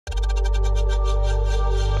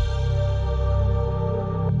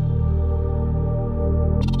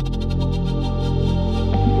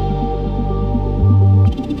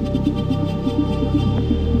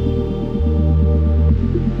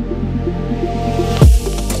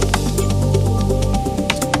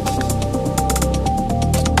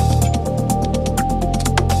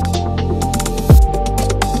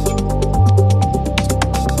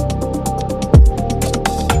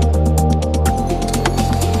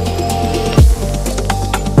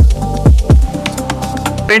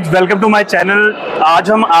Friends, welcome to my channel. आज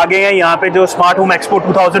हम आ गए हैं यहाँ पे जो स्मार्ट होम एक्सपो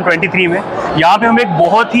 2023 में। यहाँ पे हमें एक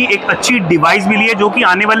बहुत ही अच्छी डिवाइस मिली है जो कि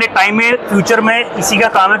आने वाले टाइम में फ्यूचर में इसी का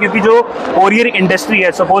काम है, क्योंकि जो कोरियर इंडस्ट्री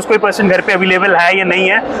है, सपोज कोई पर्सन घर पे अवेलेबल है या नहीं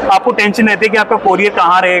है, आपको टेंशन रहती है कि आपका कोरियर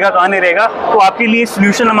कहाँ रहेगा कहाँ नहीं रहेगा, तो आपके लिए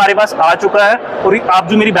सोल्यूशन हमारे पास आ चुका है। और आप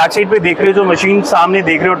जो मेरी बैक साइड पे देख रहे हो, जो मशीन सामने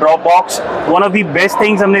देख रहे हो, drop box, one of the best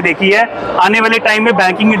things हमने देखी है। आने वाले टाइम में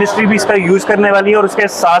बैंकिंग इंडस्ट्री भी इसका यूज करने वाली है, और उसके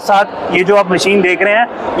साथ साथ ये जो आप मशीन देख रहे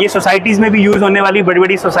हैं ये सोसाइटीज में भी यूज होने वाली, बड़ी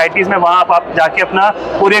बड़ी सोसाइटीज में, वहां आप जाके अपना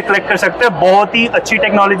कोरियर कलेक्ट कर सकते हैं। बहुत ही अच्छी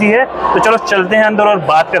टेक्नोलॉजी है। तो चलो चलते हैं अंदर और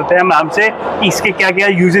बात करते हैं मैम से कि इसके क्या क्या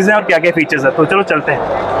यूजेस हैं और क्या क्या फीचर्स है। तो चलो चलते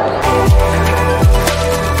हैं।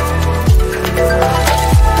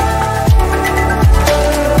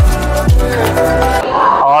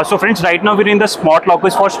 So friends, right now we're in the smart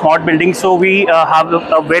lockers for smart buildings. So we have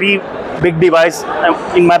a very big device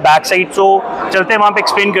in my back side. So चलते हैं वहाँ पे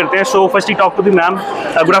explain करते हैं. So firstly talk to the ma'am.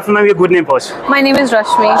 Good afternoon, your good name first. My name is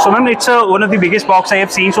Rashmi. So ma'am, it's one of the biggest box I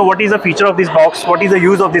have seen. So what is the feature of this box? What is the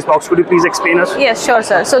use of this box? Could you please explain us? Yes, sure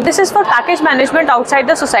sir. So this is for package management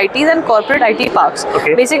outside the societies and corporate IT parks.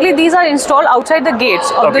 Okay. Basically these are installed outside the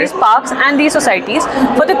gates of these parks and these societies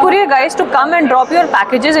for the courier guys to come and drop your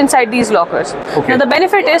packages inside these lockers. Okay. Now the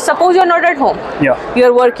benefit is, suppose you're not at home. Yeah.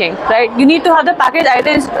 You're working, right? You need to have the package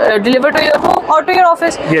either delivered to your home or to your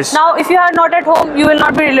office. Yes. Now if you are not at home, you will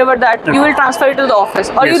not be delivered that. You will transfer it to the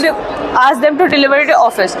office, or Yes. you ask them to deliver it to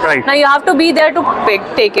office. Right. Now you have to be there to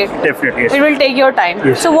take it. Definitely. Yes. It will take your time.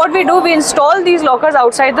 Yes. So what we do, we install these lockers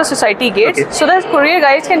outside the society gates, so that courier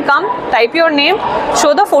guys can come, type your name,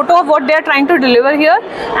 show the photo of what they are trying to deliver here,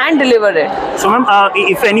 and deliver it. So ma'am,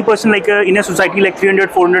 if any person like in a society like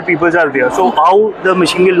 300-400 people are there, so how the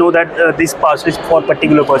machine will know that this pass is for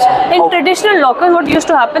particular person? In traditional lockers, what used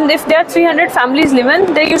to happen, if there are 300 families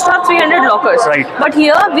living, they used to have 300 lockers. Right. But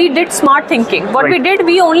here we did smart thinking. What we did,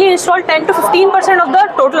 we only installed 10 to 15% of the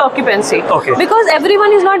total occupancy. Okay. Because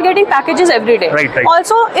everyone is not getting packages every day. Right, right.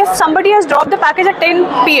 Also, if somebody has dropped the package at 10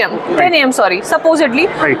 p.m., 10 a.m. sorry, supposedly,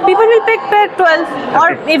 Right. people will pick at 12 or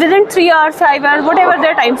within 3 hours, 5 hours, whatever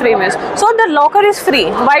their time frame is. So the locker is free.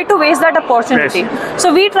 Why to waste that opportunity? Yes.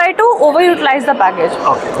 So we try to overutilize the package.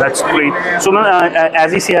 Okay, that's great. So ma'am,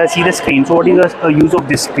 as you see, I see the screen. So what is the use of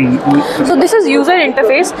this screen? So this is user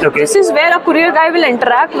interface. Okay. This is where a courier guy will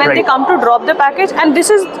interact when they come to drop the package, and this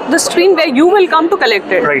is the screen where you will come to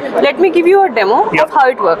collect it. Right. Let me give you a demo of how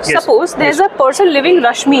it works. Yes. Suppose there's a person living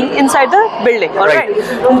Rashmi inside the building. All right.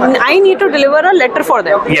 I need to deliver a letter for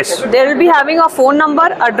them. Yes. They will be having a phone number,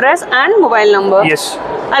 address, and mobile number. Yes.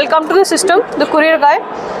 I'll come to the system. The courier guy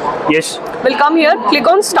Yes. will come here. Click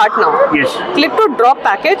on Start Now. Yes. Click to drop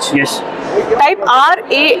package. Yes. Type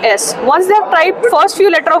RAS. Once they have typed first few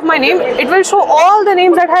letter of my name, it will show all the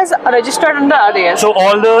names that has registered under RAS. So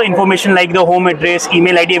all the information like the home address,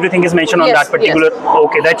 email ID, everything is mentioned on Yes, that particular.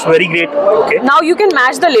 Okay, that's very great. Okay. Now you can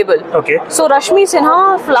match the label. Okay. So Rashmi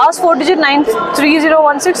Sinha, last 4 digit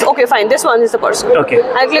 93016. Okay, fine. This one is the person. Okay.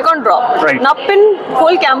 I click on drop. Right. Now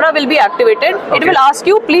pinhole camera will be activated. It Okay. will ask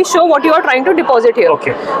you, please show what you are trying to deposit here.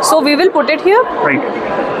 Okay. So we will put it here. Right.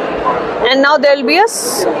 And now there will be a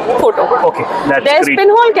photo. Okay, that's There's great.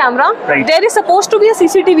 pinhole camera. Right. There is supposed to be a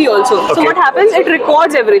CCTV also. So Okay. what happens? It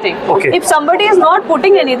records everything. Okay. If somebody is not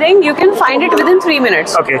putting anything, you can find it within 3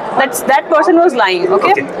 minutes. Okay. That person was lying.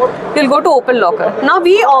 Okay. You'll go to open locker. Now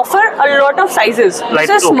we offer a lot of sizes. Like,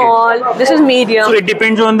 This is okay. small. This is medium. So it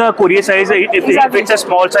depends on the courier size. If Exactly. it's a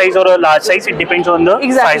small size or a large size, it depends on the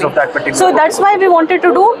Exactly. size of that particular. So that's why we wanted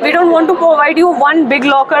to do. We don't want to provide you one big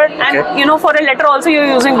locker, and Okay. for a letter also you're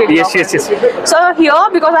using big Yes, locker. yes, yes. So here,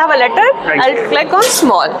 because I have a letter, Right. I'll click on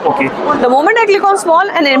small. Okay. The moment I click on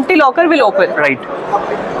small, an empty locker will open. Right.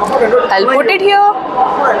 I'll put it here.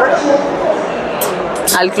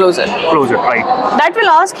 I'll close it. Close it. Right. That will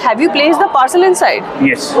ask, have you placed the parcel inside?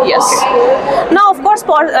 Yes. Yes. Now, of course,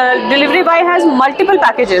 delivery guy has multiple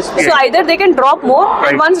packages. So Yeah. either they can drop more, Right.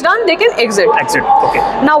 and once done, they can exit. Exit. Okay.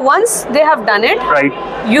 Now, once they have done it, Right.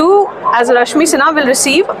 you, as Rashmi Sinha, will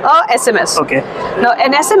receive a SMS. Okay. Now,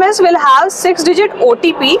 an SMS will have 6-digit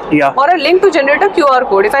OTP Yeah. or a link to generate a QR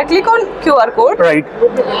code. If I click on QR code, Right.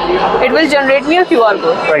 it will generate me a QR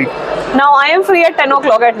code. Right. Now I am free at 10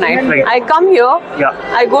 o'clock at night. Right. I come here. Yeah.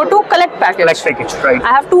 I go to collect package. Collect package. Right.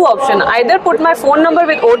 I have two options. Either put my phone number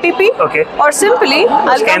with OTP. Okay. Or simply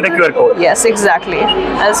I'll Scan the QR code. Yes, exactly.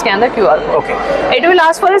 I'll scan the QR code. Okay. It will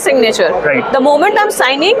ask for a signature. Right. The moment I'm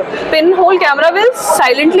signing, pinhole camera will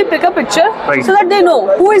silently pick a picture, Right. so that they know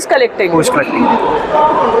who is collecting. Who is collecting?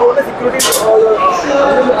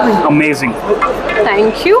 Amazing.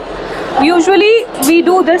 Thank you. Usually we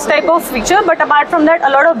do this type of feature, but apart from that, a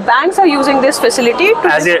lot of banks are using this facility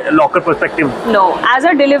to As a locker perspective. no, as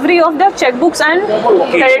a delivery of their checkbooks and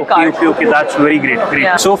credit cards. Okay, that's very great.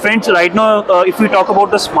 Yeah. So friends, right now, if we talk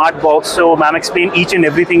about the smart box, so ma'am explained each and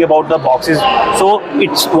everything about the boxes. So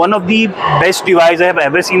it's one of the best devices I have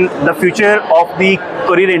ever seen. The future of the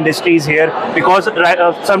courier industry is here, because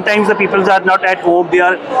sometimes the people are not at home, they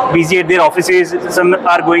are busy at their offices, some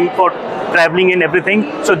are going for traveling and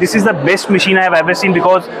everything. So this is the best machine I have ever seen,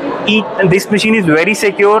 because this machine is very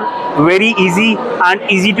secure, very easy and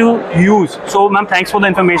easy to use. So ma'am, thanks for the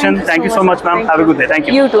information. Thank you so much ma'am. Have a good day. Thank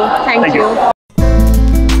you. You too. Thank you.